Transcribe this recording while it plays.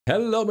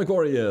Hello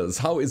Mechwarriors,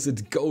 how is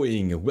it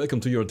going?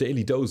 Welcome to your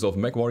daily dose of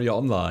Mechwarrior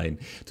Online.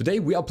 Today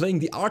we are playing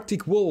the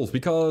Arctic Wolf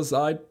because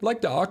I like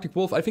the Arctic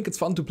Wolf, I think it's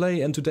fun to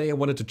play, and today I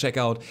wanted to check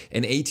out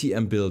an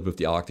ATM build with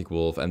the Arctic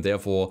Wolf, and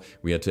therefore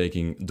we are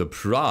taking the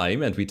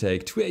Prime and we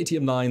take 2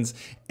 ATM 9s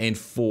and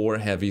 4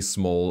 heavy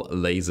small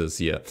lasers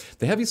here.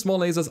 The heavy small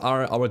lasers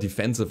are our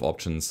defensive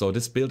options, so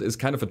this build is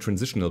kind of a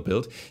transitional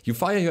build. You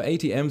fire your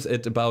ATMs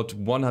at about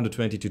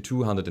 120 to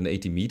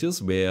 280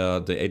 meters where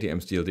the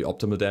ATMs deal the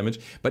optimal damage,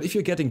 but if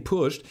you're getting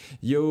pushed,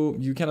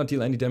 you cannot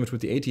deal any damage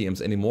with the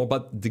ATMs anymore.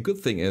 But the good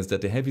thing is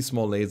that the heavy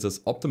small lasers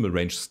optimal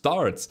range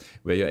starts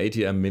where your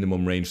ATM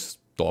minimum range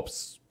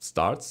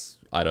starts.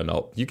 I don't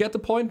know. You get the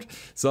point?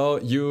 So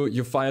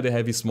you fire the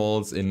heavy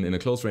smalls in a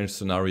close range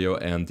scenario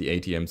and the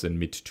ATMs in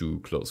mid to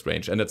close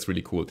range, and that's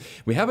really cool.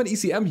 We have an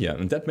ECM here,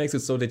 and that makes it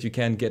so that you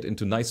can get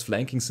into nice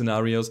flanking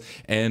scenarios,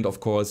 and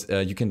of course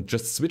you can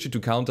just switch it to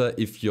counter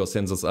if your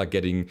sensors are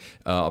getting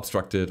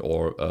obstructed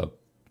or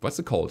what's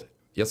it called?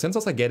 Your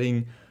sensors are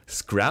getting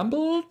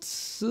scrambled?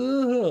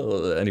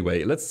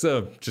 Anyway, let's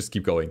just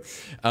keep going.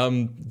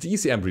 The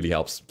ECM really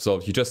helps. So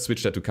if you just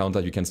switch that to counter,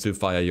 you can still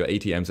fire your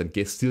ATMs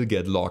and still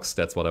get locks.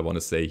 That's what I want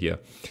to say here.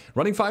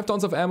 Running 5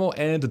 tons of ammo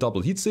and a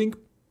double heatsink.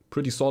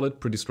 Pretty solid,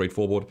 pretty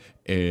straightforward,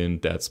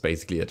 and that's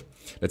basically it.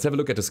 Let's have a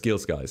look at the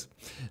skills, guys.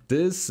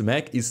 This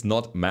mech is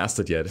not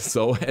mastered yet,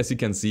 so as you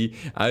can see,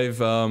 I've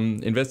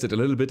invested a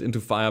little bit into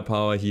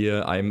firepower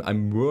here.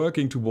 I'm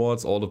working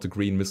towards all of the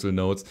green missile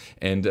nodes,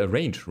 and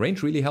range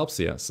really helps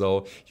here.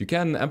 So you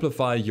can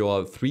amplify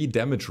your 3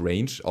 damage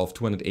range of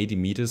 280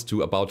 meters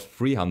to about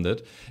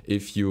 300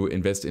 if you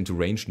invest into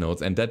range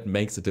nodes, and that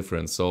makes a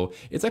difference. So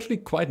it's actually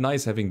quite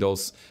nice having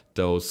those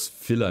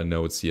filler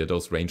nodes here,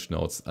 those range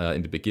nodes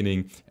in the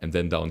beginning, and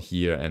then down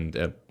here,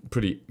 and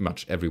pretty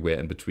much everywhere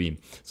in between.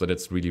 So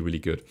that's really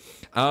good.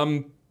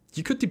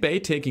 You could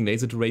debate taking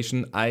laser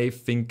duration. I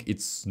think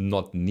it's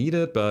not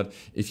needed, but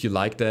if you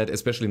like that,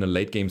 especially in a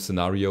late game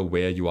scenario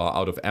where you are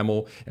out of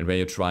ammo and where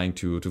you're trying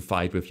to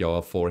fight with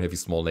your 4 heavy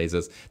small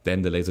lasers,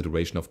 then the laser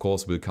duration of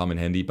course will come in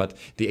handy, but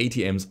the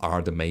ATMs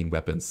are the main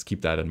weapons.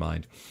 Keep that in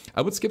mind.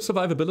 I would skip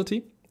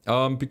survivability.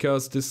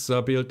 Because this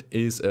build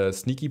is a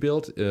sneaky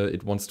build.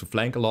 It wants to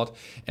flank a lot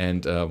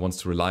and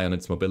wants to rely on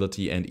its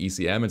mobility and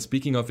ECM. And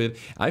speaking of it,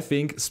 I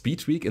think speed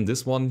tweak in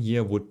this one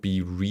here would be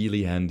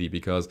really handy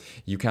because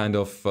you kind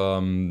of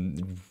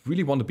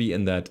really want to be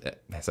in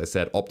that, as I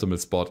said, optimal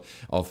spot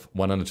of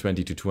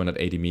 120 to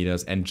 280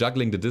 meters, and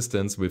juggling the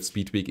distance with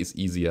speed tweak is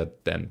easier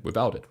than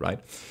without it, right?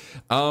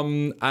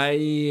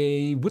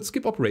 I would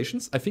skip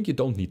operations. I think you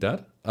don't need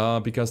that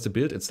because the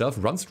build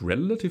itself runs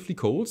relatively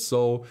cold,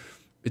 so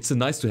it's a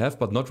nice to have,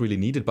 but not really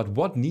needed. But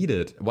what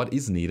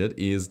is needed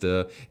is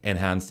the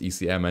enhanced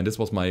ECM. And this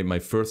was my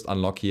first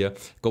unlock here,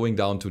 going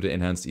down to the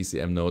enhanced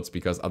ECM nodes,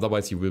 because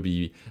otherwise you will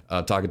be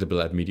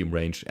targetable at medium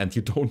range, and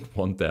you don't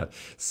want that.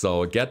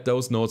 So get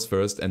those nodes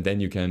first, and then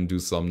you can do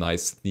some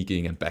nice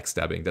sneaking and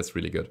backstabbing. That's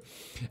really good.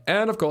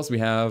 And of course we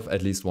have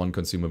at least 1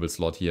 consumable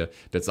slot here.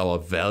 That's our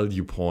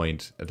value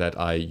point that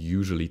I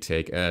usually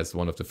take as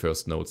one of the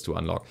first nodes to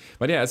unlock.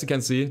 But yeah, as you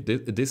can see,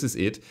 this is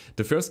it.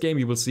 The first game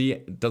you will see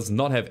does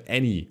not have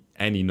any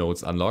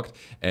nodes unlocked,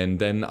 and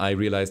then I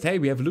realized, hey,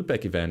 we have a loot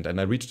bag event, and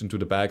I reached into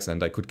the bags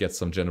and I could get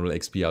some general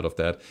XP out of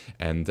that,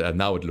 and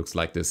now it looks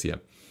like this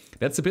here.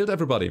 That's the build,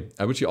 everybody.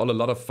 I wish you all a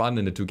lot of fun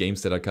in the 2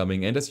 games that are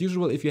coming, and as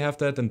usual, if you have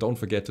that, then don't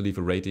forget to leave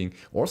a rating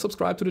or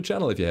subscribe to the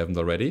channel if you haven't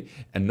already.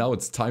 And now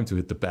it's time to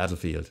hit the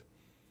battlefield.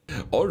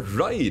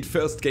 Alright,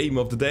 first game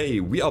of the day.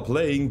 We are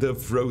playing the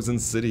Frozen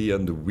City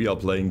and we are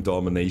playing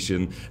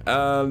Domination.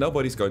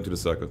 Nobody's going to the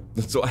circle,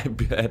 so I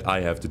bet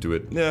I have to do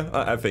it. Yeah,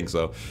 I think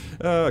so.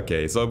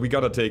 Okay, so we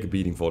gotta take a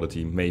beating for the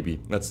team,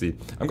 maybe. Let's see.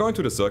 I'm going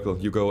to the circle.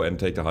 You go and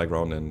take the high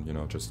ground and, you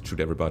know, just shoot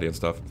everybody and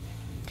stuff.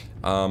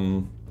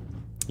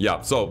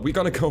 Yeah, so we're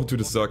gonna go to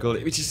the circle,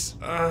 which is,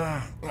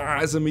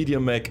 as a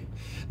medium mech,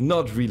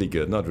 not really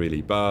good, not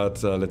really,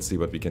 but let's see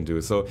what we can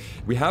do. So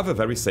we have a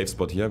very safe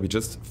spot here. We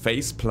just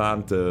face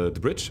plant the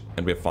bridge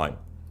and we're fine.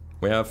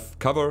 We have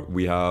cover,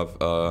 we have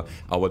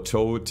our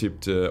toe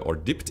tipped or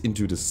dipped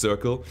into the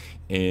circle,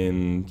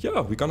 and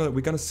yeah, we're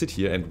gonna sit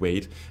here and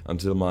wait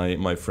until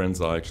my friends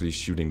are actually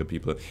shooting the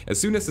people. As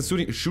soon as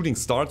the shooting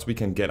starts, we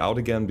can get out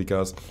again,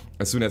 because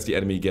as soon as the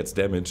enemy gets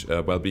damaged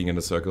while being in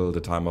the circle,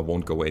 the timer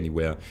won't go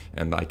anywhere,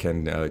 and I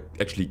can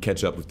actually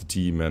catch up with the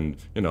team and,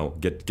 you know,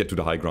 get to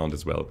the high ground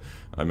as well.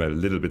 I'm a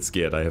little bit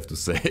scared, I have to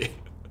say.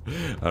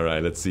 All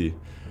right, let's see.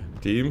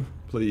 Team,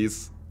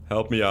 please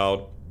help me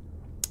out.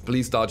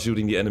 Please start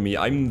shooting the enemy.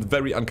 I'm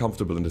very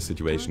uncomfortable in this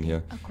situation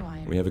here.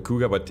 We have a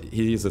Cougar, but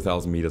he is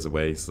 1,000 meters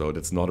away, so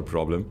that's not a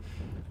problem.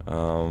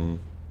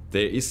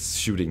 There is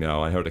shooting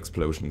now. I heard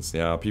explosions.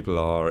 Yeah, people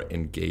are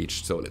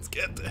engaged, so let's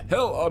get the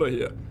hell out of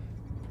here.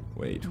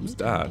 Wait, who's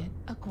that?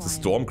 It's a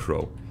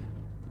Stormcrow.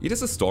 It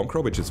is a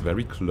Stormcrow, which is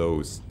very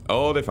close.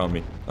 Oh, they found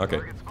me.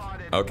 Okay.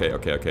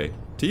 Okay.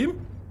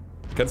 Team?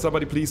 Can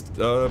somebody please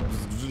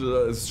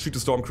shoot the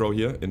Stormcrow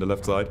here in the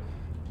left side?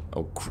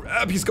 Oh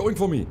crap, he's going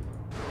for me.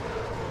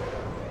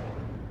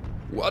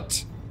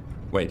 What?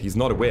 Wait, he's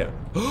not aware.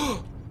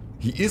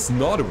 He is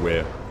not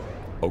aware.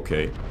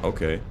 Okay,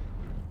 okay.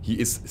 He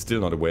is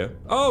still not aware.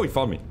 Oh, he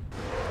found me.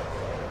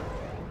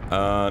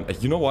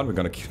 You know what? We're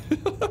gonna kill...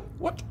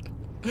 What?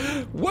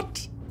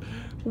 What?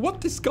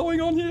 What is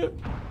going on here?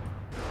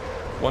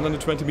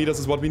 120 meters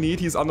is what we need.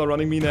 He's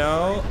underrunning me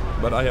now.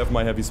 But I have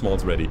my heavy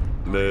smalls ready.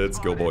 Let's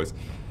go, boys.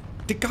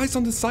 The guys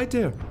on the side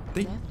there.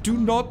 They do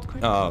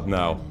not...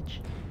 now.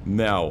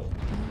 Now.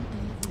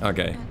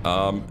 Okay.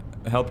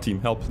 Help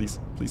team. Help, please.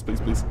 Please, please,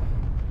 please.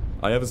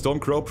 I have a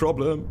Stormcrow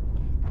problem.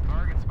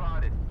 Target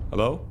spotted.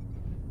 Hello?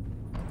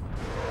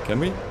 Can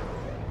we?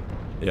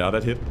 Yeah,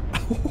 that hit.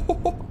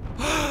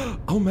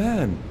 Oh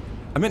man.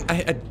 I mean,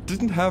 I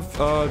didn't have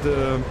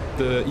the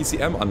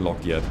ECM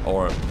unlocked yet,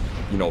 or,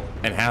 you know,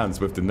 enhanced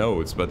with the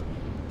nodes, but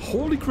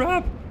holy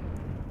crap!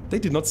 They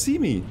did not see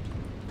me.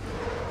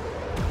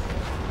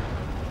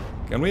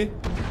 Can we?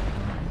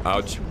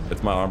 Ouch,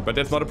 that's my arm, but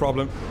that's not a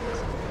problem.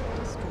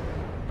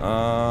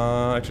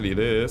 Actually it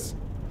is.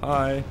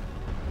 Hi.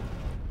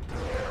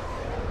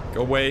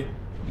 Go away.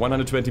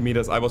 120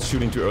 meters, I was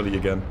shooting too early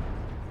again.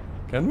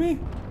 Can we?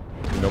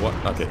 You know what?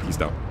 Okay, he's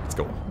down. Let's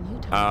go.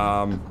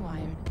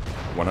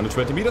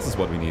 120 meters is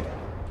what we need.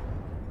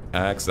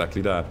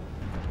 Exactly that.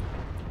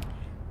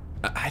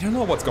 I don't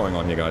know what's going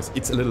on here, guys.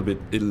 It's a little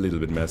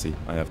bit messy,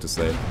 I have to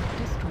say.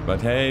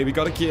 But hey, we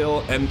got a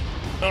kill, and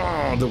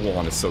oh, the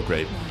one is so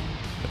great.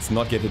 Let's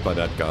not get hit by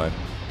that guy.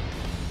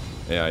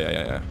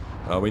 Yeah.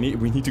 We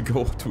need to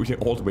go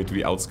all the way to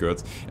the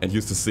outskirts and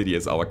use the city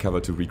as our cover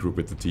to regroup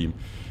with the team.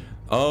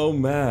 Oh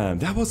man,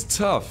 that was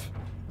tough.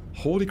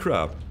 Holy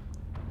crap.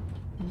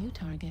 New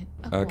target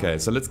acquired. Okay,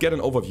 so let's get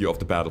an overview of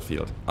the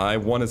battlefield. I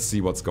want to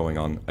see what's going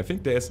on. I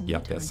think there's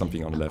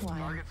something on the left.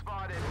 Target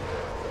spotted.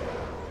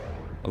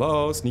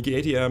 Hello,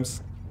 sneaky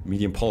ATMs.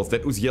 Medium pulse.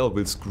 That Uziel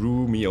will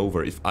screw me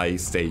over if I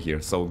stay here.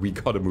 So we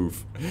gotta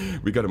move.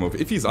 We gotta move.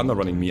 If he's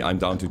underrunning me, I'm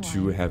down to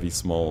 2 heavy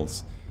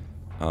smalls.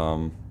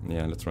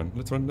 Yeah, let's run.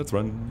 Let's run. Let's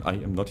run. I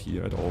am not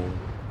here at all.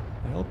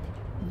 Help.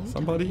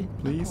 Somebody,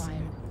 please.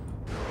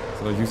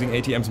 So using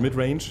ATMs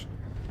mid-range.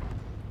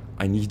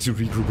 I need to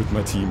regroup with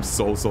my team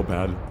so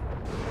bad.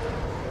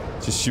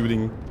 Just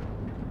shooting,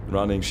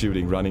 running,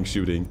 shooting, running,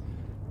 shooting.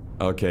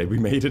 Okay, we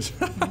made it.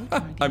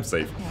 I'm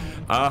safe.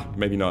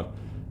 Maybe not.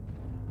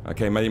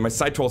 Okay, my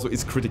side torso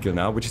is critical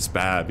now, which is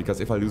bad, because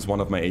if I lose one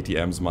of my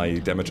ATMs, my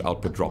damage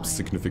output drops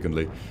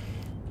significantly.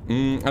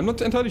 I'm not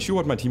entirely sure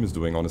what my team is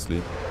doing,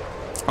 honestly.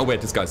 Oh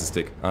wait, this guy's a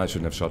stick. I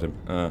shouldn't have shot him.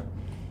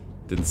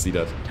 Didn't see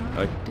that.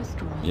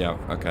 Yeah,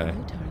 okay.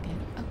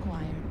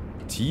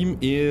 Team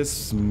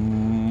is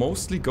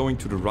mostly going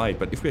to the right,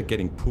 but if we are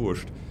getting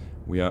pushed,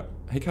 we are...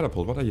 Hey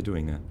Catapult, what are you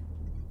doing there?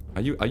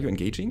 Are you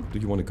engaging? Do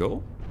you want to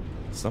go?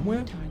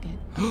 Somewhere?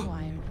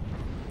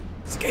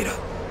 Cicada!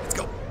 Let's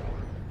go!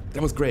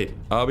 That was great.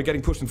 We're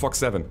getting pushed in Fox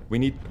 7. We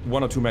need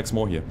 1 or 2 mechs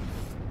more here.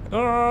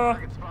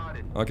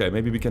 Okay,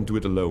 maybe we can do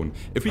it alone.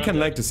 If we can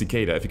lag the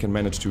Cicada, if we can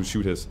manage to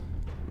shoot his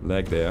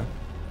leg there,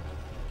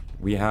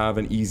 we have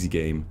an easy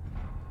game.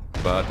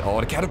 But, oh,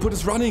 the Catapult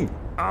is running!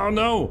 Oh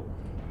no!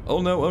 Oh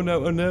no, oh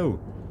no, oh no.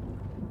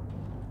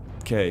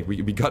 Okay,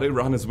 we gotta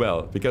run as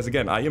well. Because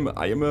again, I am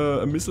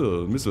a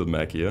missile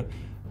mech here.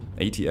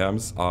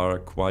 ATMs are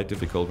quite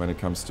difficult when it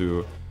comes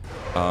to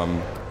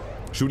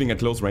shooting at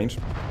close range.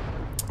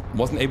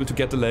 Wasn't able to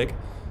get the leg,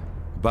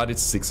 but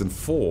it's 6 and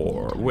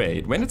 4.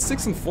 Wait, when it's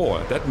 6 and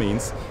 4, that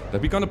means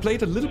that we're gonna play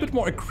it a little bit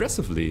more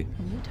aggressively.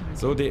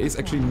 So there is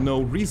actually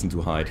no reason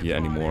to hide here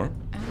anymore.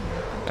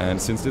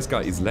 And since this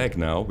guy is lag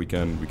now, we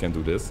can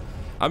do this.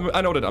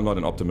 I know that I'm not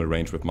in optimal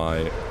range with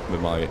my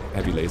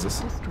heavy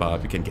lasers,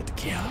 but we can get the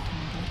kill.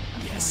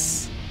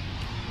 Yes.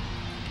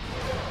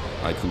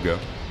 Hi, Cougar.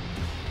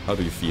 How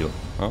do you feel?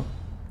 Huh?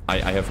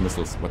 I have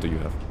missiles. What do you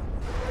have?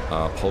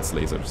 Pulse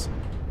lasers.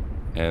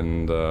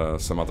 And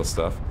some other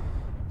stuff.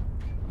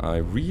 I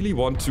really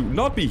want to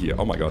not be here.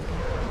 Oh my god.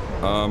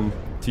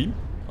 Team?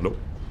 Hello?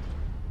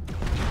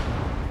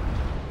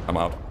 I'm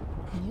out.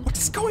 What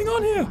is going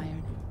on here?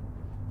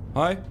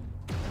 Hi?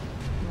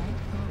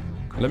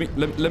 Let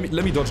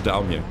me dodge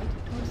down here.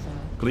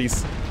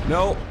 Please.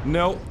 No,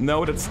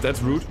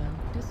 that's rude.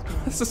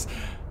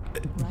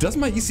 Does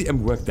my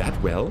ECM work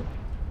that well?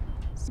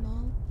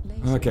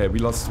 Okay, we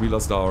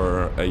lost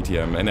our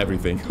ATM and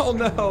everything. Oh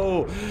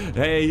no!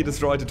 Hey, he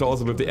destroyed the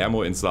torso with the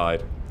ammo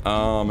inside.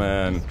 Oh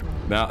man.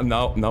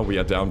 Now we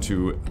are down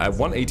to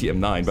 1 ATM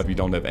 9, but we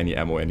don't have any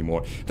ammo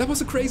anymore. That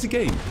was a crazy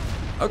game.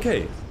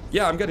 Okay.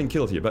 Yeah, I'm getting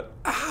killed here, but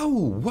ow,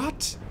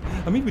 what?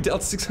 I mean, we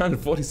dealt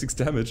 646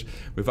 damage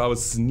with our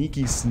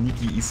sneaky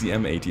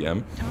ECM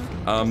ATM.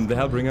 The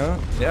Hellbringer,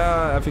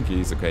 yeah, I think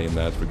he's okay in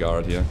that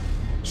regard here.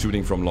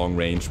 Shooting from long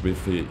range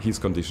with his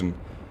condition.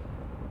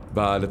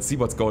 But let's see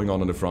what's going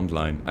on the front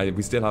line.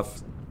 We still have...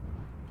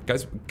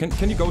 Guys,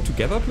 can you go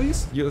together,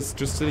 please? You're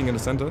just sitting in the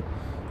center.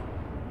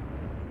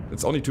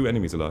 It's only 2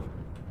 enemies alive.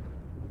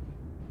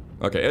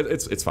 Okay,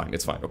 it's fine,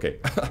 okay.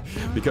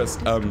 Because,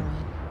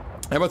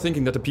 I was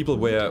thinking that the people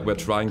were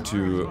trying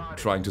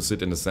to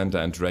sit in the center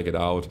and drag it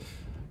out,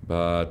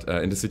 But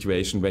in the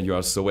situation when you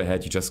are so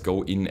ahead, you just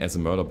go in as a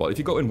murder ball. If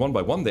you go in one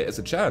by one, there is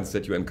a chance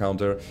that you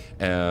encounter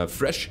a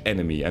fresh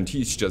enemy and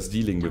he's just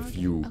dealing with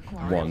you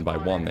one by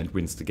one and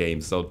wins the game.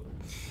 So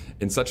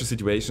in such a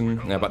situation,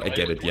 but I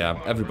get it,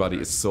 yeah, everybody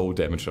is so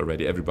damaged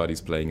already,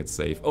 everybody's playing it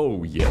safe.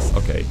 Oh yes,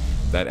 okay,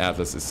 that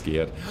Atlas is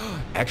scared.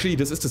 Actually,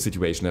 this is the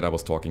situation that I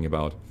was talking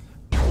about.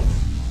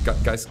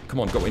 Guys,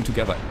 come on, go in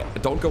together.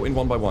 Don't go in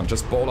one by one,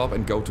 just ball up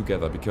and go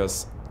together,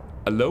 because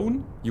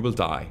alone, you will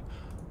die.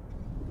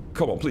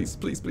 Come on, please,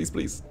 please, please,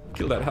 please.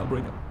 Kill that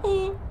Hellbringer.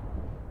 Oh.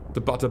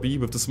 The Butter Bee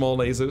with the small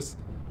lasers.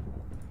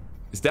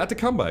 Is that the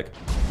comeback?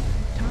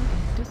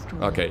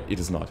 Okay,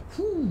 it is not.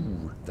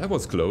 Whew, that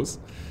was close.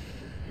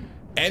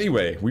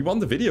 Anyway, we won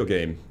the video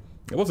game.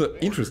 It was an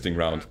interesting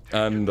round,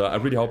 and I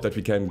really hope that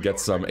we can get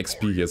some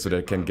XP here so that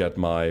I can get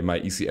my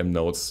ECM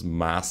nodes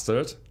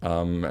mastered.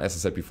 As I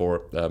said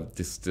before,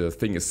 this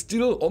thing is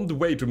still on the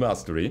way to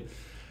mastery.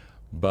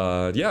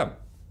 But yeah,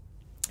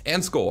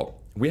 and score.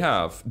 We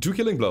have 2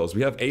 killing blows,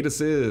 we have 8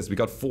 assists, we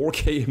got 4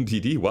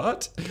 KMDD,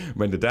 what?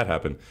 When did that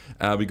happen?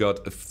 We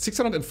got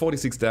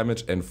 646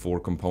 damage and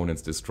 4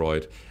 components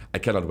destroyed. I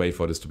cannot wait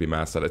for this to be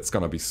mastered, it's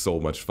gonna be so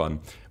much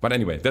fun. But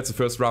anyway, that's the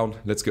first round,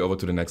 let's go over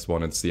to the next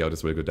one and see how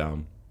this will go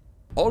down.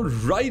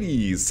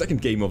 Alrighty,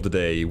 second game of the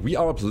day. We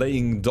are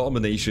playing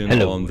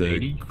Domination on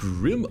the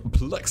Grim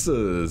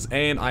Plexus,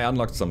 and I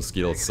unlocked some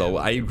skills, so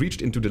I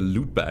reached into the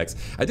loot bags.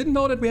 I didn't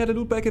know that we had a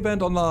loot bag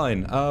event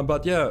online,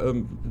 but yeah,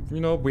 you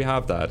know, we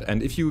have that.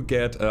 And if you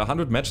get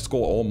 100 match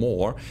score or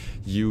more,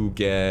 you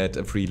get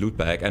a free loot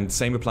bag, and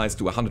same applies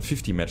to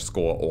 150 match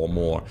score or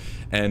more.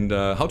 And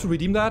how to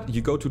redeem that?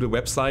 You go to the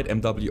website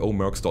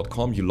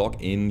mwomercs.com, you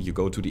log in, you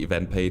go to the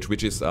event page,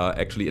 which is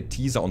actually a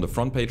teaser on the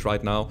front page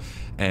right now,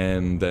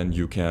 and then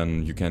you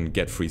can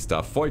get free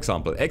stuff. For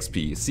example,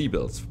 XP,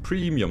 C-builds,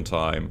 premium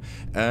time,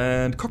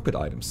 and cockpit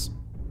items.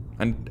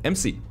 And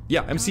MC.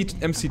 Yeah, MC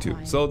too.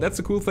 So that's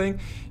a cool thing.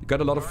 You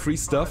got a lot of free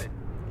stuff.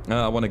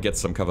 I want to get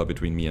some cover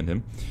between me and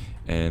him.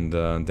 And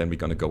then we're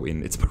gonna go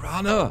in. It's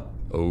Piranha!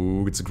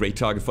 Oh, it's a great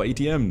target for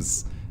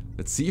ATMs.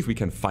 Let's see if we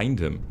can find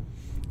him.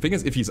 Thing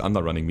is, if he's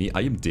underrunning me,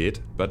 I am dead.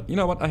 But you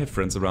know what? I have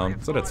friends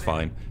around, so that's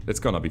fine. It's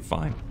gonna be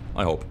fine.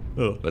 I hope.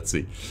 Oh, let's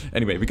see.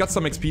 Anyway, we got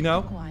some XP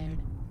now,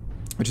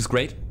 which is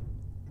great.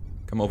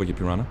 Come over here,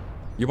 Piranha.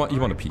 You want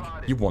to peek.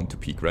 You want to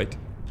peek, right?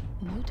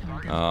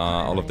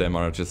 All of them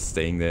are just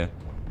staying there.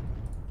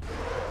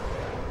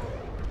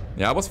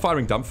 Yeah, I was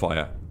firing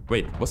dumbfire.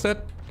 Wait,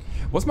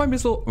 was my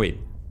missile? Wait,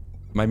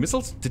 my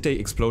missiles, did they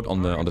explode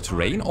on the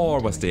terrain, or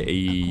was there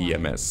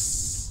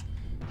AMS?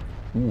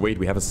 Ooh, wait,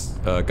 we have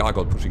a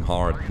gargoyle pushing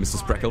hard. Mr.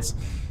 Spreckles.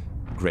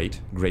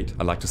 Great, great.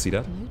 I like to see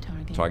that.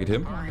 Target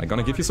him. I'm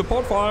gonna give you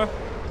support fire.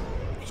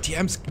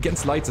 ATMs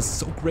against lights is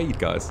so great,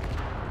 guys.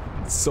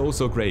 It's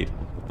so great.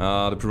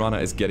 The Piranha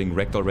is getting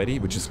wrecked already,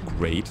 which is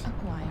great.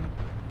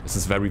 This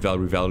is very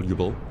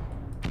valuable.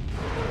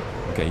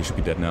 Okay, he should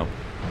be dead now.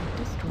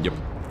 Yep.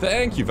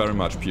 Thank you very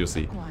much,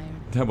 Piercy.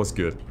 That was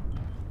good.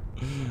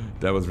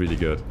 That was really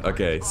good.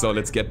 Okay, so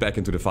let's get back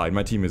into the fight.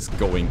 My team is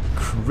going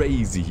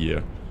crazy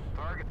here.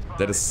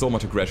 That is so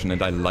much aggression,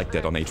 and I like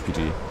that on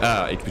HPG.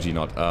 HPG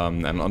not,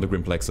 and on the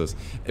Grim Plexus.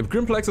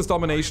 Grim Plexus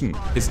Domination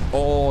is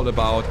all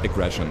about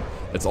aggression.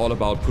 It's all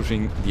about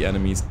pushing the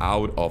enemies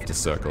out of the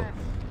circle.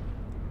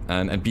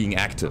 And being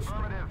active.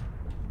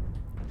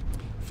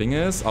 Thing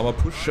is, our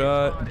push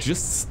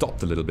just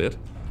stopped a little bit.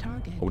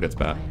 Oh, that's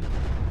bad.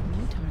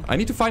 I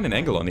need to find an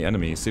angle on the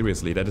enemy,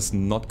 seriously. That is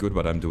not good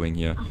what I'm doing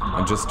here.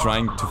 I'm just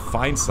trying to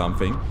find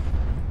something.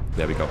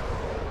 There we go.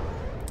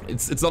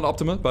 It's not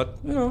optimal, but,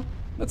 you know,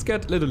 let's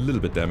get a little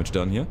bit damage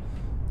done here.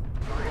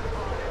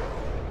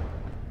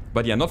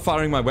 But yeah, not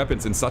firing my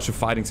weapons in such a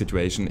fighting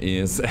situation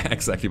is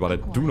exactly what I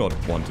do not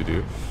want to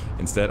do.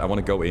 Instead, I want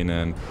to go in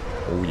and...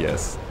 Oh,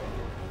 yes.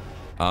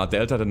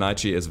 Delta the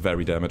Nightshade is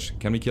very damaged.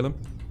 Can we kill him?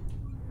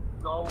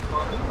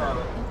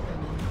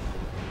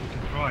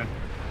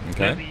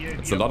 Okay,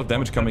 it's a lot of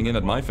damage coming in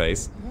at my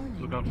face.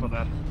 Look out for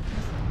that.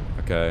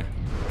 Okay,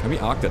 can we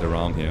arc that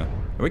around here?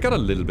 We got a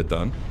little bit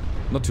done.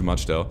 Not too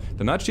much though.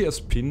 The Nightshade is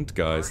pinned,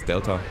 guys.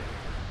 Delta.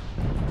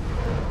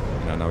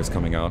 Yeah, now he's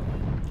coming out.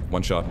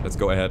 One shot. Let's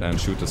go ahead and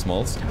shoot the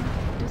smalls.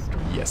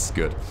 Yes,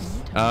 good.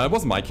 It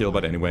wasn't my kill,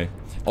 but anyway.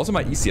 Also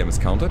my ECM is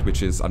countered,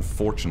 which is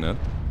unfortunate.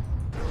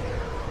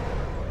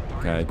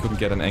 Okay, I couldn't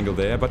get an angle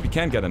there, but we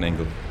can get an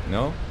angle, you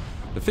know?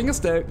 The thing is,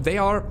 they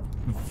are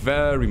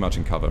very much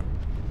in cover.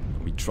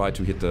 We try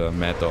to hit the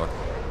Mad Dog.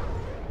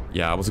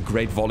 Yeah, it was a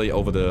great volley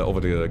over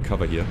the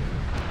cover here.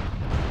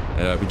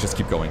 We just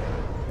keep going.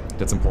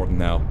 That's important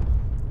now.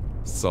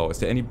 So, is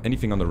there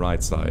anything on the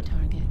right side?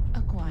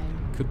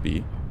 Could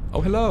be.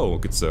 Oh, hello,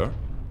 good sir.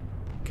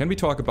 Can we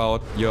talk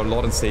about your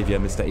Lord and Savior,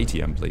 Mr.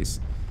 ATM, please?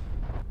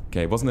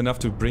 Okay, wasn't enough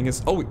to bring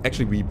us... Oh,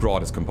 actually, we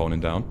brought his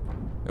component down.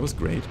 That was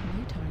great.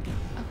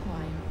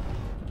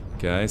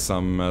 Okay,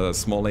 some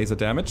small laser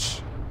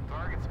damage.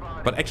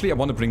 But actually I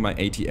want to bring my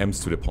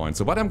ATMs to the point.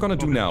 So what I'm gonna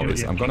do now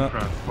is I'm gonna...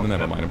 Oh,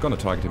 never mind, I'm gonna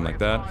target him like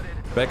that.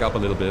 Back up a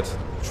little bit.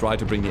 Try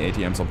to bring the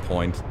ATMs on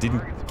point.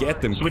 Didn't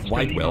get them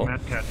quite well.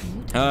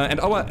 And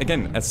our,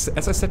 again, as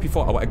I said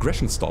before, our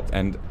aggression stopped.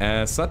 And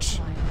as such,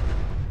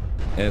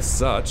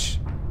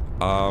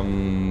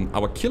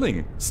 our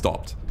killing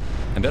stopped.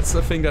 And that's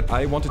the thing that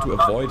I wanted to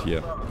avoid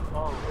here.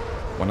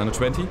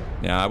 120?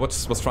 Yeah, I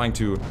was trying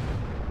to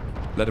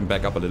let him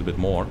back up a little bit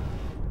more.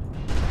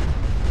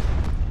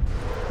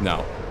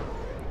 Now.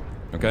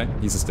 Okay,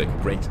 he's a stick.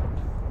 Great.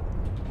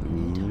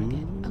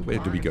 Where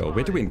do we go?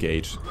 Where do we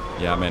engage?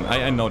 Yeah, man,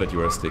 I know that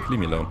you're a stick. Leave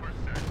me alone.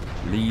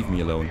 Leave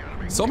me alone.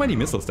 So many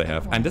missiles they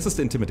have. And this is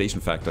the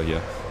intimidation factor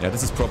here. Yeah,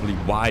 this is probably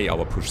why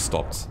our push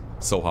stopped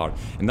so hard.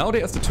 And now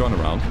there's the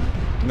turnaround.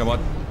 You know what?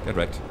 Get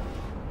wrecked.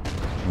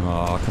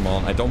 Oh, come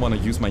on. I don't want to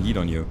use my heat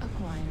on you.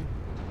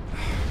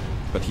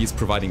 But he's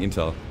providing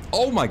intel.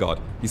 Oh my god.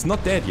 He's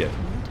not dead yet.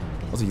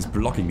 Also, he's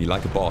blocking me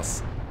like a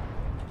boss.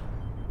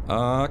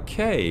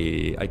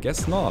 Okay. I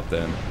guess not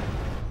then.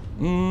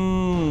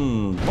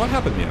 What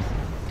happened here?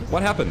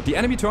 What happened? The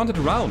enemy turned it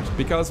around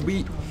because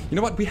we... You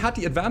know what? We had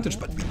the advantage,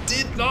 but we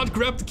did not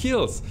grab the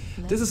kills.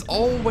 This is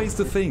always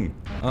the thing.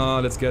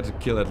 Let's get a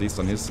kill at least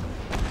on his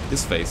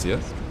face here.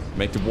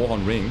 Make the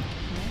Warhorn ring.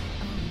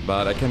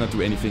 But I cannot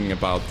do anything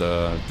about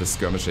the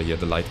skirmisher here,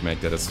 the light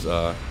mech that is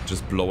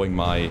just blowing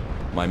my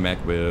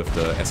mech with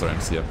the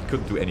SRMs here.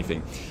 Couldn't do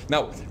anything.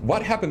 Now,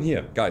 what happened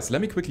here? Guys, let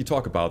me quickly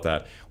talk about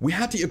that. We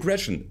had the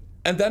aggression,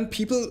 and then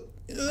people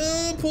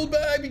pulled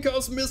back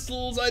because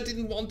missiles, I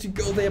didn't want to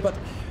go there, but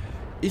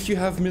if you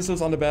have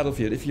missiles on the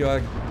battlefield, if you are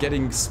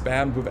getting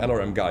spammed with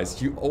LRM guys,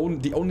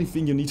 the only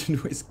thing you need to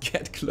do is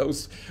get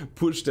close,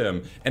 push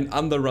them, and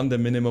underrun the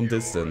minimum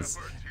distance.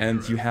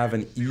 And you have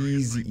an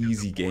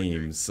easy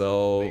game.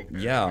 So,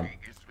 yeah.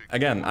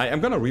 Again,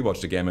 I'm gonna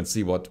rewatch the game and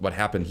see what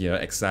happened here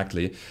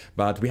exactly.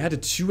 But we had a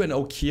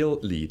 2-0 kill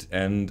lead.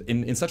 And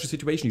in such a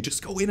situation, you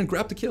just go in and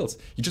grab the kills.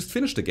 You just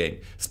finish the game.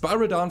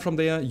 Spiral down from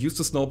there, use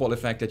the snowball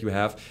effect that you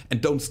have, and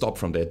don't stop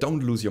from there.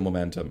 Don't lose your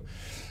momentum.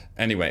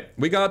 Anyway,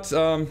 we got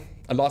a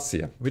loss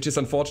here, which is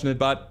unfortunate,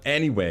 but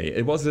anyway,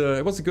 it was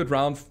a good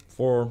round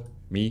for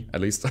me, at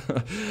least.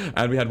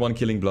 And we had 1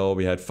 killing blow,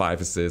 we had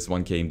 5 assists,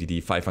 1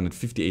 KMDD,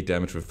 558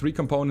 damage with 3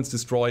 components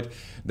destroyed.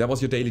 That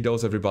was your daily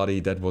dose, everybody.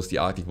 That was the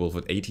Arctic Wolf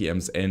with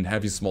ATMs and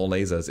heavy small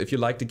lasers. If you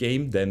liked the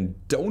game, then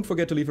don't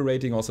forget to leave a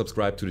rating or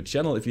subscribe to the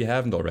channel if you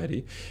haven't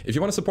already. If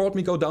you want to support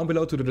me, go down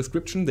below to the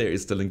description. There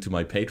is the link to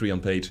my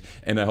Patreon page,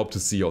 and I hope to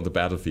see you on the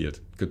battlefield.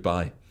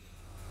 Goodbye.